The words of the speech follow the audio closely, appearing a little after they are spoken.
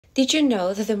Did you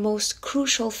know that the most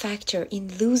crucial factor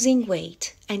in losing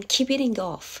weight and keeping it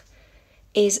off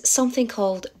is something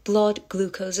called blood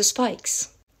glucose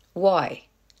spikes? Why?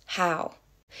 How?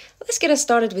 Let's get us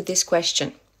started with this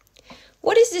question.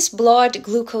 What is this blood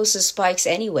glucose spikes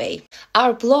anyway?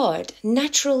 Our blood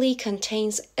naturally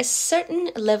contains a certain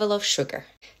level of sugar,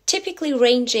 typically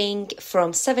ranging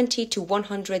from 70 to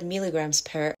 100 milligrams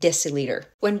per deciliter.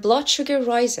 When blood sugar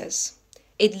rises,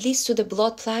 it leads to the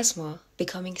blood plasma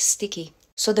becoming sticky.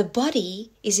 So the body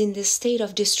is in this state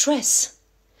of distress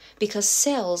because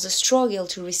cells struggle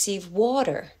to receive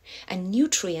water and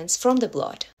nutrients from the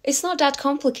blood. It's not that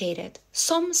complicated.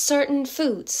 Some certain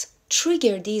foods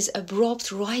trigger these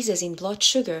abrupt rises in blood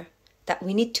sugar that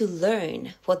we need to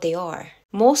learn what they are.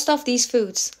 Most of these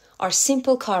foods are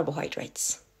simple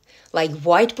carbohydrates, like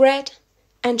white bread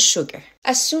and sugar.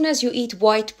 As soon as you eat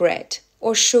white bread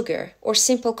or sugar or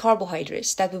simple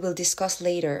carbohydrates that we will discuss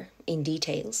later in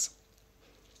details,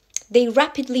 they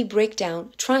rapidly break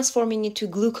down, transforming into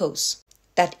glucose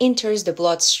that enters the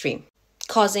bloodstream,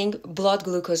 causing blood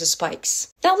glucose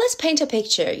spikes. Now let's paint a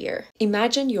picture here.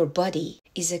 Imagine your body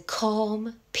is a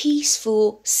calm,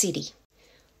 peaceful city.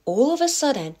 All of a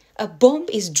sudden, a bomb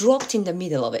is dropped in the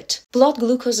middle of it. Blood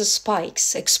glucose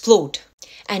spikes explode,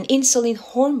 and insulin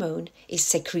hormone is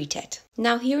secreted.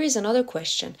 Now here is another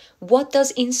question. What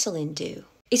does insulin do?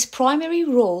 Its primary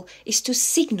role is to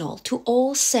signal to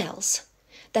all cells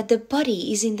that the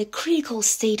body is in the critical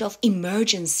state of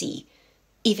emergency,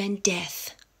 even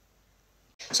death.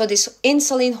 So this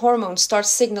insulin hormone starts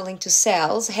signaling to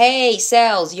cells, hey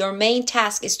cells, your main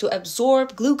task is to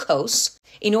absorb glucose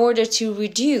in order to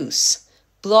reduce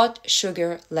blood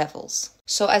sugar levels.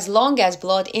 So as long as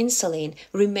blood insulin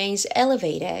remains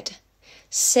elevated,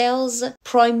 cells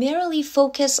primarily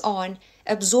focus on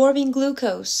absorbing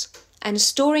glucose and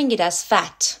storing it as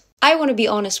fat. I want to be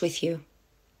honest with you.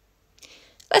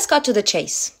 Let's cut to the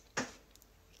chase.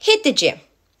 Hit the gym.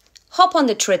 Hop on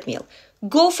the treadmill.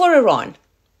 Go for a run.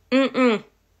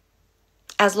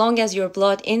 As long as your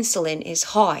blood insulin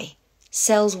is high,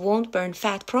 cells won't burn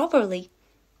fat properly.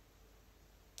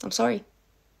 I'm sorry.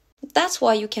 That's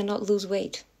why you cannot lose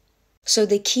weight. So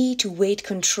the key to weight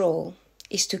control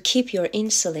is to keep your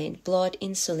blood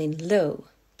insulin low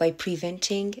by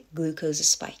preventing glucose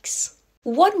spikes.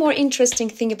 One more interesting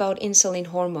thing about insulin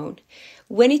hormone.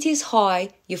 When it is high,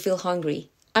 you feel hungry.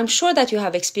 I'm sure that you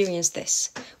have experienced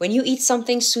this. When you eat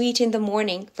something sweet in the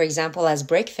morning, for example, as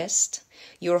breakfast,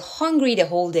 you're hungry the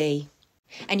whole day,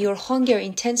 and your hunger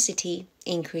intensity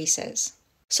increases.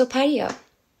 So Paria,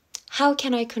 how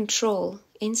can I control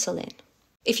insulin?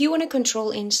 If you want to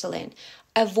control insulin,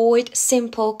 avoid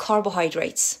simple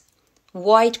carbohydrates,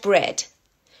 white bread,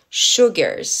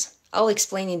 sugars. I'll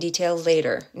explain in detail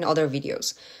later in other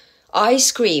videos. Ice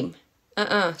cream,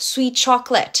 sweet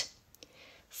chocolate,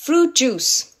 fruit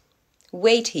juice.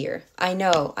 Wait here. I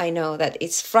know that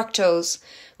it's fructose,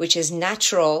 which is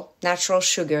natural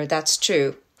sugar, that's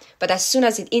true. But as soon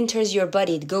as it enters your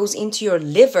body, it goes into your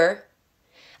liver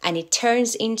and it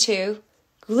turns into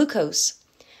glucose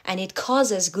and it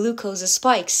causes glucose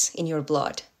spikes in your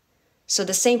blood. So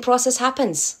the same process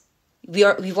happens. We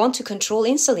want to control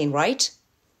insulin, right?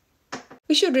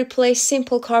 We should replace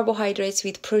simple carbohydrates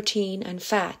with protein and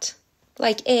fat,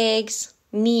 like eggs,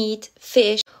 meat,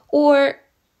 fish, or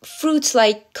fruits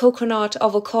like coconut,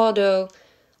 avocado,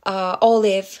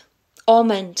 olive,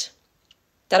 almond,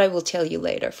 that I will tell you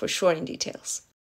later for sure in details.